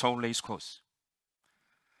at Seoul Racecourse.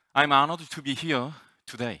 I'm honored to be here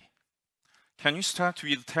today. Can you start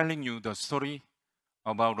with telling you the story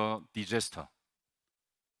about a disaster?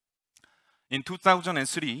 In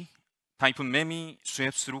 2003, Typhoon Romei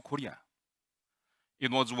swept through Korea.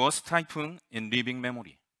 It was the worst typhoon in living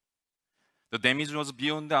memory. The damage was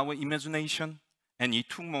beyond our imagination, and it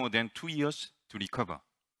took more than 2 years to recover.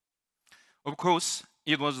 Of course,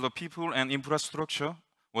 it was the people and infrastructure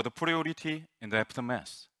were the priority in the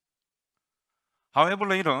aftermath. However,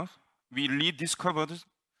 later, we rediscovered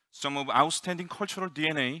some of outstanding cultural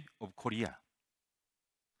DNA of Korea.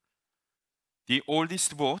 The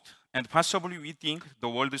oldest boat, and possibly we think the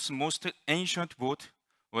world's most ancient boat,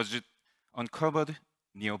 was uncovered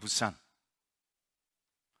near Busan.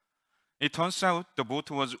 It turns out the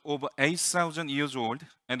boat was over 8,000 years old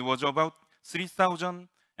and was about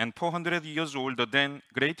 3,400 years older than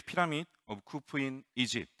Great Pyramid of Khufu in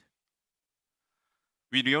Egypt.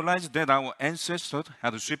 We realized that our ancestors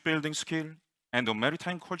had shipbuilding skill and a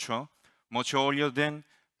maritime culture much earlier than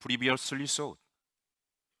previously thought.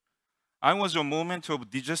 I was a moment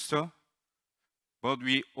of disaster, but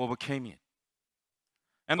we overcame it.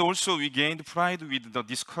 And also we gained pride with the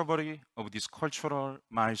discovery of this cultural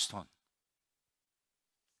milestone.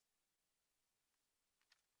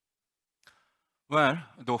 Well,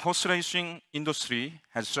 the horse racing industry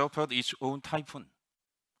has suffered its own typhoon.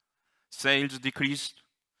 Sales decreased,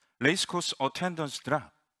 racecourse attendance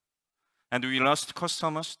dropped, and we lost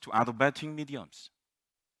customers to other betting mediums.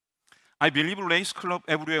 I believe race clubs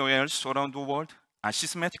everywhere else around the world are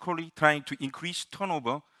systematically trying to increase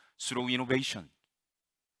turnover through innovation.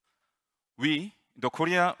 We, the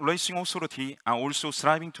Korea Racing Authority, are also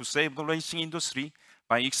striving to save the racing industry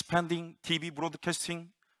by expanding TV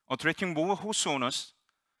broadcasting, attracting more horse owners,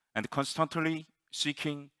 and constantly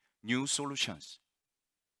seeking new solutions.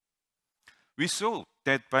 We saw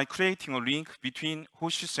that by creating a link between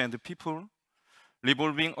horses and the people,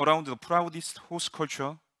 revolving around the proudest horse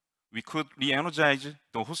culture, we could re-energize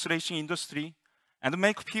the horse racing industry and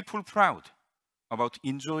make people proud about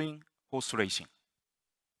enjoying horse racing.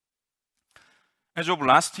 As of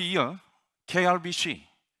last year, KRBC,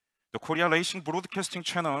 the Korea Racing Broadcasting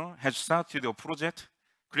Channel, has started a project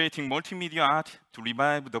creating multimedia art to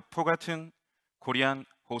revive the forgotten Korean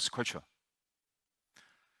horse culture.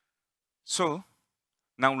 So,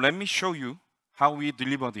 now let me show you how we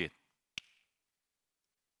delivered it.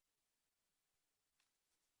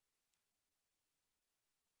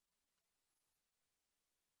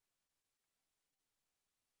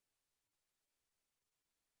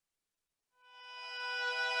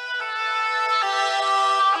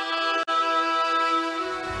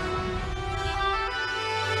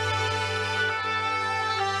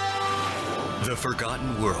 The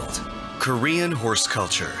Forgotten World, Korean Horse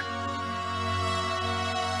Culture.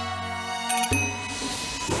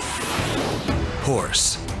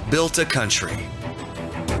 Horse built a country.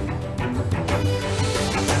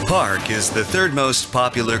 Park is the third most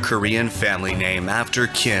popular Korean family name after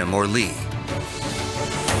Kim or Lee.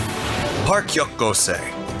 Park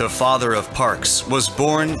Hyuk-gose, the father of Parks, was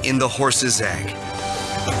born in the horse's egg.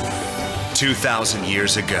 2,000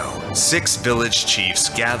 years ago, 6 village chiefs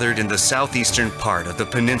gathered in the southeastern part of the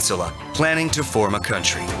peninsula, planning to form a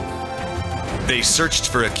country. They searched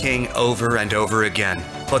for a king over and over again,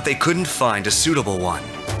 but they couldn't find a suitable one.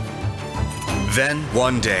 Then,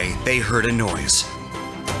 one day, they heard a noise.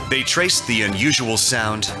 They traced the unusual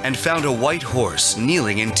sound and found a white horse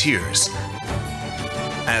kneeling in tears.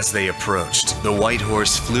 As they approached, the white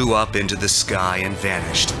horse flew up into the sky and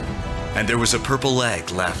vanished. And there was a purple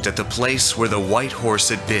egg left at the place where the white horse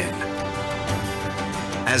had been.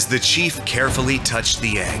 As the chief carefully touched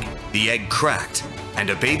the egg cracked, and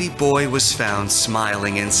a baby boy was found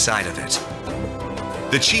smiling inside of it.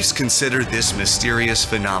 The chiefs considered this mysterious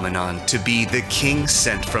phenomenon to be the king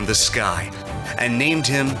sent from the sky and named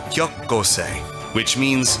him Gyeokgose, which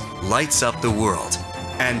means lights up the world,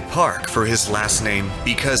 and Park for his last name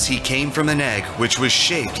because he came from an egg which was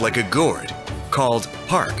shaped like a gourd, called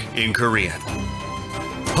Park in Korean.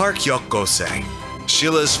 Park Gyeokgose,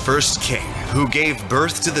 Shilla's first king, who gave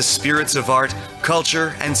birth to the spirits of art,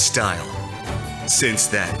 culture, and style. Since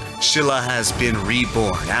then, Shilla has been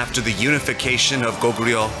reborn after the unification of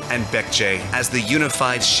Goguryeo and Baekje as the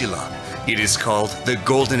unified Shilla. It is called the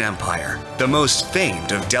Golden Empire, the most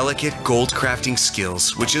famed of delicate gold crafting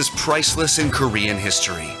skills, which is priceless in Korean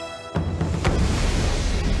history.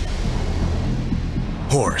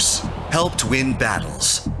 Horse helped win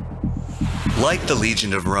battles. Like the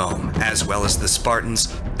Legion of Rome, as well as the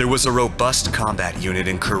Spartans, there was a robust combat unit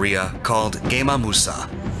in Korea called Gemamusa.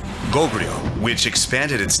 Goguryeo, which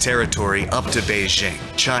expanded its territory up to Beijing,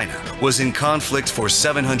 China, was in conflict for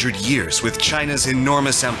 700 years with China's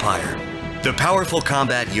enormous empire. The powerful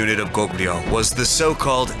combat unit of Goguryeo was the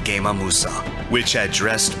so-called Gemamusa, which had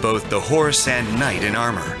dressed both the horse and knight in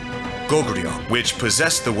armor. Goguryeo, which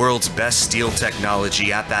possessed the world's best steel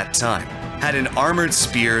technology at that time, had an armored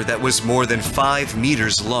spear that was more than 5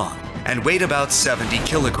 meters long and weighed about 70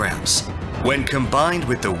 kilograms. When combined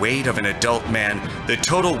with the weight of an adult man, the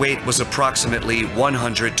total weight was approximately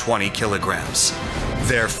 120 kilograms.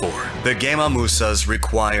 Therefore, the Gemamusas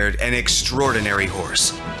required an extraordinary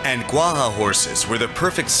horse, and Gwaha horses were the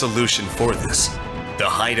perfect solution for this. The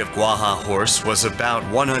height of Gwaha horse was about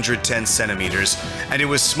 110 centimeters, and it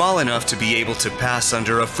was small enough to be able to pass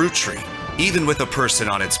under a fruit tree, even with a person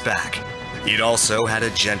on its back. It also had a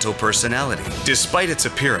gentle personality. Despite its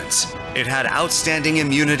appearance, it had outstanding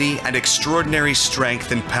immunity and extraordinary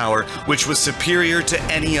strength and power, which was superior to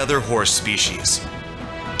any other horse species.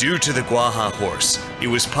 Due to the Gwaha horse, it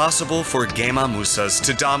was possible for Gemamusas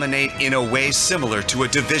to dominate in a way similar to a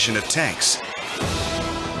division of tanks.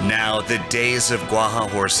 Now, the days of Gwaha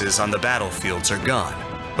horses on the battlefields are gone.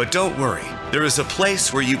 But don't worry, there is a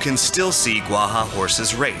place where you can still see Gwaha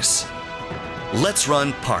horses race. Let's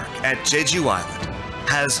Run Park at Jeju Island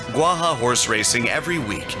has Gwaha horse racing every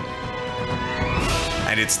week.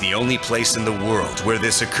 And it's the only place in the world where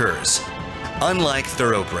this occurs. Unlike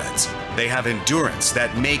thoroughbreds, they have endurance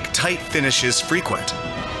that make tight finishes frequent.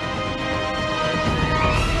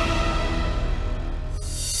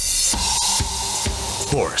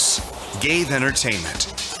 Horse gave entertainment.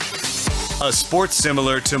 A sport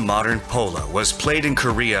similar to modern polo was played in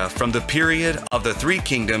Korea from the period of the Three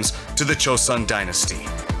Kingdoms to the Joseon dynasty.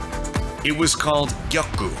 It was called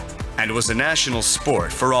Gyeokgu and was a national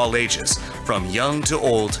sport for all ages, from young to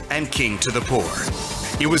old and king to the poor.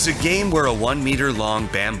 It was a game where a 1-meter-long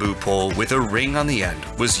bamboo pole with a ring on the end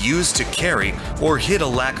was used to carry or hit a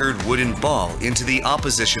lacquered wooden ball into the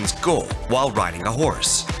opposition's goal while riding a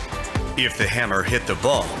horse. If the hammer hit the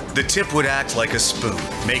ball, the tip would act like a spoon,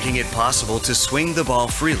 making it possible to swing the ball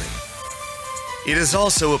freely. It is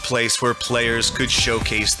also a place where players could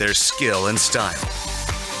showcase their skill and style.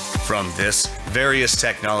 From this, various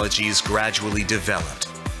technologies gradually developed,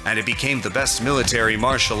 and it became the best military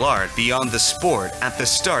martial art beyond the sport at the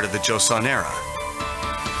start of the Joseon era.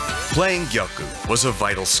 Playing Gyeokgu was a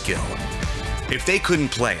vital skill. If they couldn't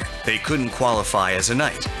play it, they couldn't qualify as a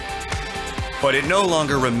knight. But it no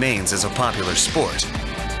longer remains as a popular sport.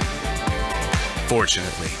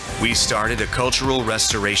 Fortunately, we started a cultural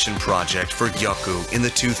restoration project for Gyeokgu in the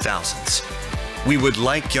 2000s. We would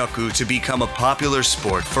like Gyeokgu to become a popular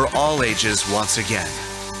sport for all ages once again.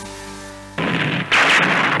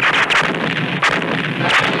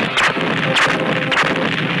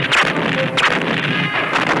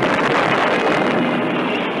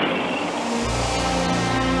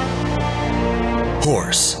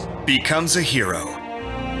 Horse becomes a hero.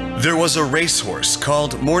 There was a racehorse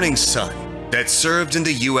called Morning Sun that served in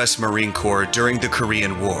the US Marine Corps during the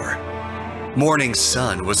Korean War. Morning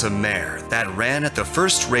Sun was a mare that ran at the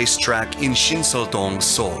first racetrack in Shinseodong,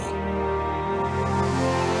 Seoul.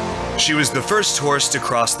 She was the first horse to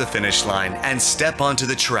cross the finish line and step onto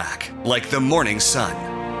the track, like the Morning Sun.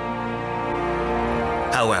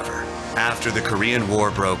 However, after the Korean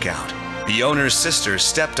War broke out, the owner's sister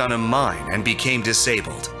stepped on a mine and became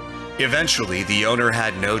disabled. Eventually, the owner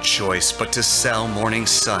had no choice but to sell Morning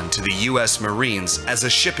Sun to the US Marines as a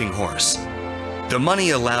shipping horse. The money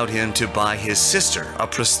allowed him to buy his sister a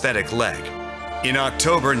prosthetic leg. In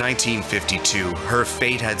October 1952, her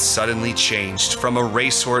fate had suddenly changed from a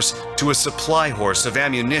racehorse to a supply horse of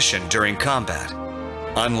ammunition during combat.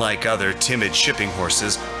 Unlike other timid shipping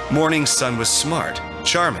horses, Morning Sun was smart,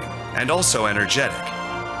 charming, and also energetic.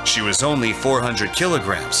 She was only 400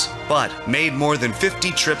 kilograms, but made more than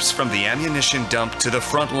 50 trips from the ammunition dump to the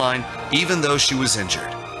front line, even though she was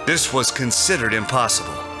injured. This was considered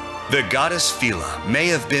impossible. The goddess Phila may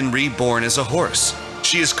have been reborn as a horse.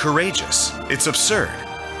 She is courageous. It's absurd.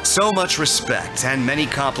 So much respect and many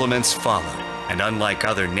compliments followed. And unlike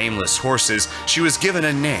other nameless horses, she was given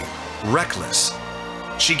a name, Reckless.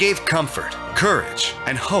 She gave comfort, courage,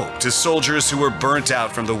 and hope to soldiers who were burnt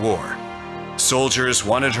out from the war. Soldiers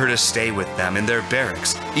wanted her to stay with them in their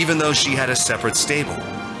barracks, even though she had a separate stable.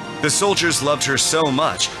 The soldiers loved her so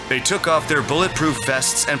much, they took off their bulletproof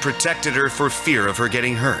vests and protected her for fear of her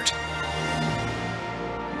getting hurt.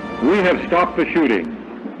 We have stopped the shooting.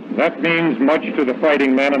 That means much to the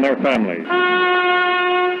fighting men and their families.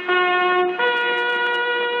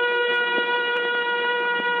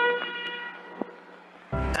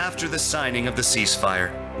 After the signing of the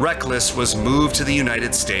ceasefire, Reckless was moved to the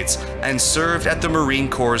United States and served at the Marine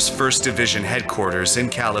Corps' 1st Division headquarters in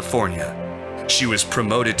California. She was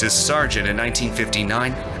promoted to sergeant in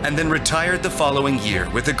 1959 and then retired the following year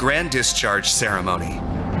with a grand discharge ceremony.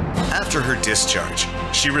 After her discharge,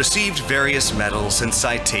 she received various medals and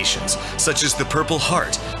citations, such as the Purple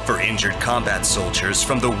Heart for injured combat soldiers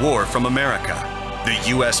from the War from America, the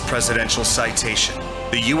U.S. Presidential Citation,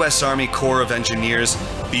 the U.S. Army Corps of Engineers,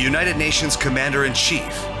 the United Nations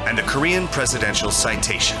Commander-in-Chief, and the Korean Presidential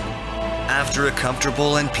Citation. After a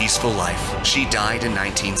comfortable and peaceful life, she died in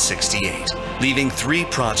 1968, leaving 3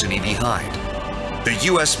 progeny behind. The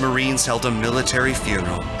U.S. Marines held a military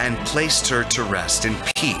funeral and placed her to rest in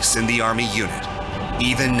peace in the Army unit.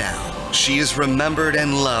 Even now, she is remembered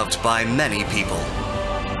and loved by many people.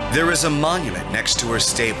 There is a monument next to her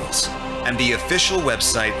stables, and the official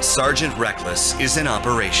website Sergeant Reckless is in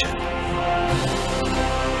operation.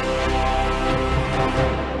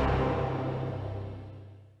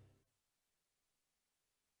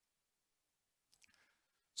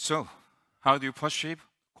 So, how do you perceive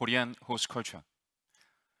Korean horse culture?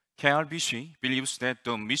 KRBC believes that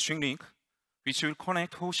the missing link which will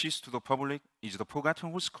connect horses to the public is the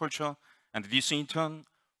forgotten horse culture, and this in turn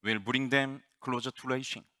will bring them closer to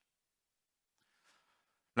racing.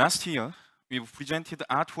 Last year, we presented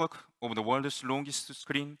artwork of the world's longest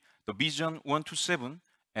screen, the Vision 127,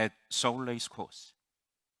 at Seoul Race Course.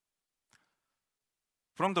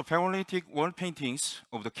 From the paleolithic wall paintings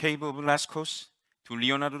of the Cave of Lascaux to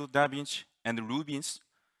Leonardo da Vinci and Rubens,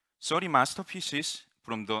 30 masterpieces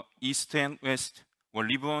from the East and West were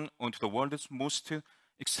reborn onto the world's most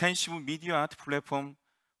extensive media art platform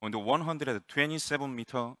on the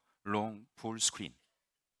 127-meter long full screen.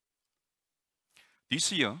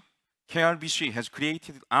 This year, KRBC has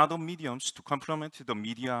created other mediums to complement the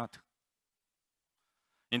media art.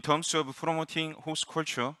 In terms of promoting horse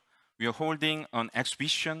culture, we are holding an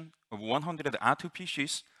exhibition of 100 art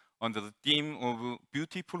pieces under the theme of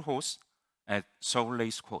Beautiful Horse at Seoul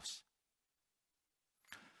Race Course.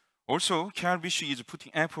 Also, KRBC is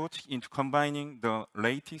putting effort into combining the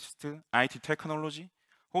latest IT technology,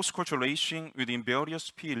 horse culture racing within various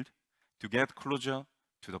fields to get closer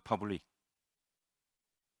to the public.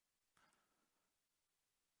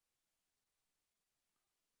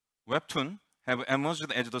 Webtoon have emerged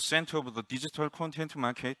as the center of the digital content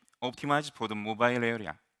market optimized for the mobile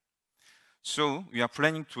area. So we are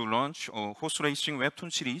planning to launch a horse racing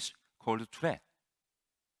webtoon series called Thread.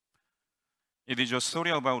 It is a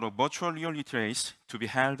story about a virtual reality race to be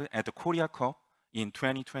held at the Korea Cup in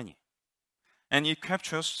 2020. And it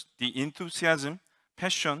captures the enthusiasm,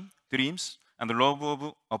 passion, dreams, and the love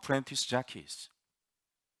of apprentice jockeys.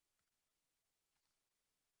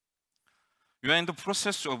 We are in the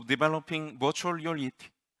process of developing virtual reality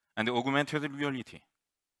and augmented reality.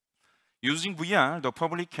 Using VR, the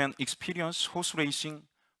public can experience horse racing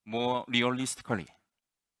more realistically.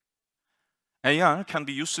 AR can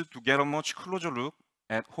be used to get a much closer look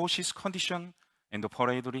at horses' condition in the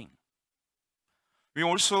parade ring. We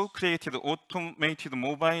also created automated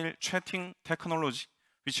mobile chatting technology,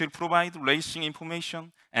 which will provide racing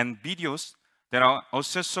information and videos that are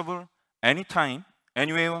accessible anytime,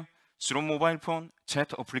 anywhere, through mobile phone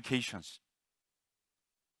chat applications.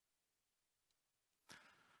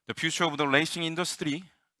 The future of the racing industry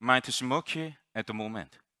might seem murky at the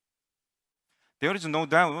moment. There is no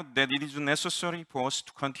doubt that it is necessary for us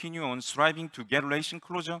to continue on striving to get racing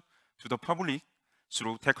closer to the public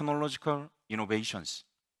through technological innovations.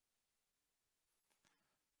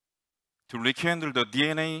 To rekindle the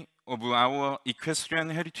DNA of our equestrian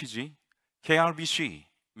heritage, KRBC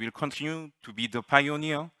will continue to be the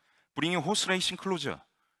pioneer, bringing horse racing closer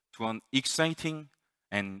to an exciting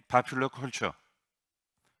and popular culture.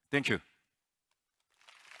 Thank you.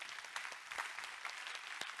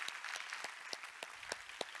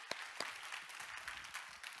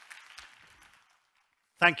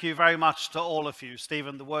 Thank you very much to all of you.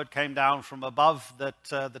 Stephen, the word came down from above that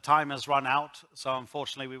the time has run out, so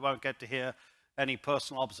unfortunately we won't get to hear any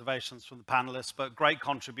personal observations from the panelists, but great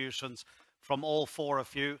contributions from all four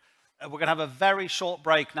of you. We're going to have a very short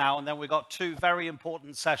break now, and then we've got two very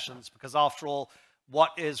important sessions, because after all,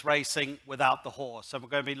 what is racing without the horse? And we're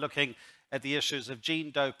going to be looking at the issues of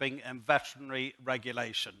gene doping and veterinary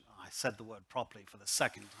regulation. I said the word properly for the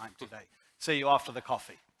second time today. See you after the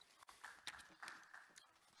coffee.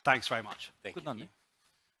 Thanks very much. Thank you.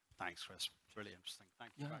 Thanks, Chris. It's really interesting.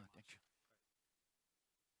 Thank you. Thank you.